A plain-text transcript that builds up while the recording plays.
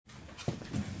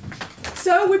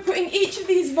So we're putting each of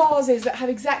these vases that have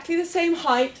exactly the same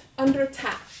height under a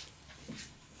tap.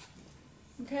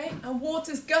 Okay, and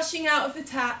water's gushing out of the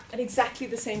tap at exactly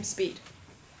the same speed.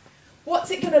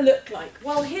 What's it going to look like?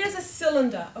 Well, here's a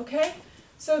cylinder, okay?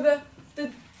 So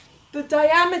the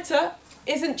diameter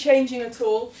isn't changing at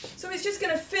all, so it's just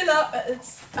going to fill up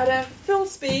at a full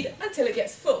speed until it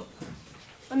gets full.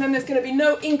 And then there's going to be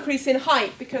no increase in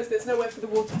height because there's nowhere for the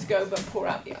water to go but pour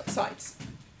out the outsides.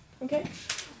 Okay?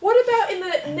 What about in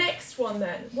the next one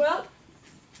then? Well,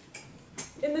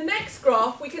 in the next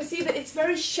graph we can see that it's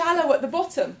very shallow at the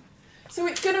bottom. So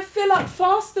it's going to fill up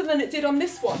faster than it did on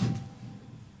this one.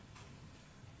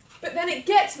 But then it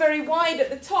gets very wide at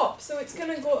the top, so it's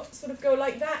going to go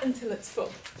like that until it's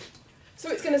full. So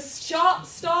it's going to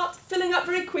start filling up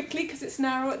very quickly because it's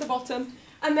narrow at the bottom,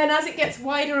 and then as it gets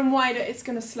wider and wider, it's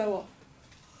going to slow off.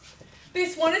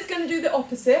 This one is going to do the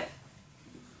opposite.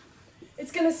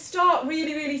 It's going to start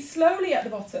really, really slowly at the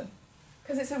bottom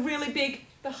because it's a really big,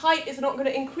 the height is not going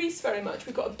to increase very much.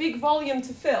 We've got a big volume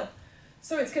to fill.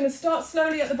 So it's going to start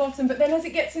slowly at the bottom, but then as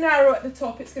it gets narrow at the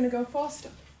top, it's going to go faster.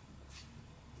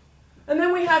 And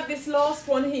then we have this last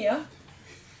one here,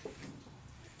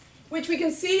 which we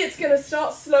can see it's going to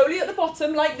start slowly at the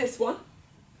bottom, like this one.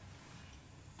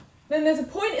 Then there's a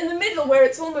point in the middle where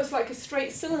it's almost like a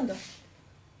straight cylinder.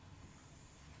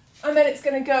 And then it's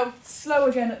going to go slow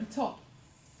again at the top.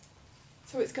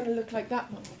 So it's going to look like that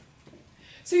one.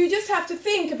 So you just have to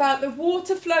think about the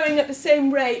water flowing at the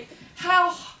same rate.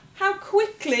 How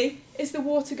quickly is the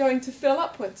water going to fill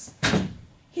upwards?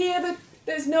 Here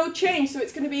there's no change, so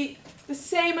it's going to be the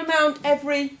same amount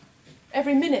every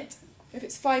minute. If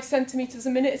it's 5 centimetres a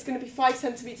minute, it's going to be 5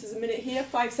 centimetres a minute here,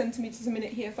 5 centimetres a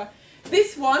minute here.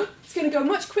 This one is going to go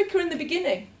much quicker in the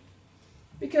beginning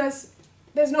because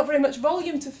there's not very much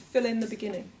volume to fill in the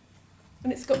beginning.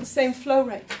 And it's got the same flow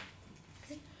rate.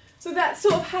 Okay? So that's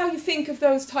sort of how you think of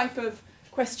those type of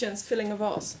questions, filling a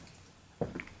vase.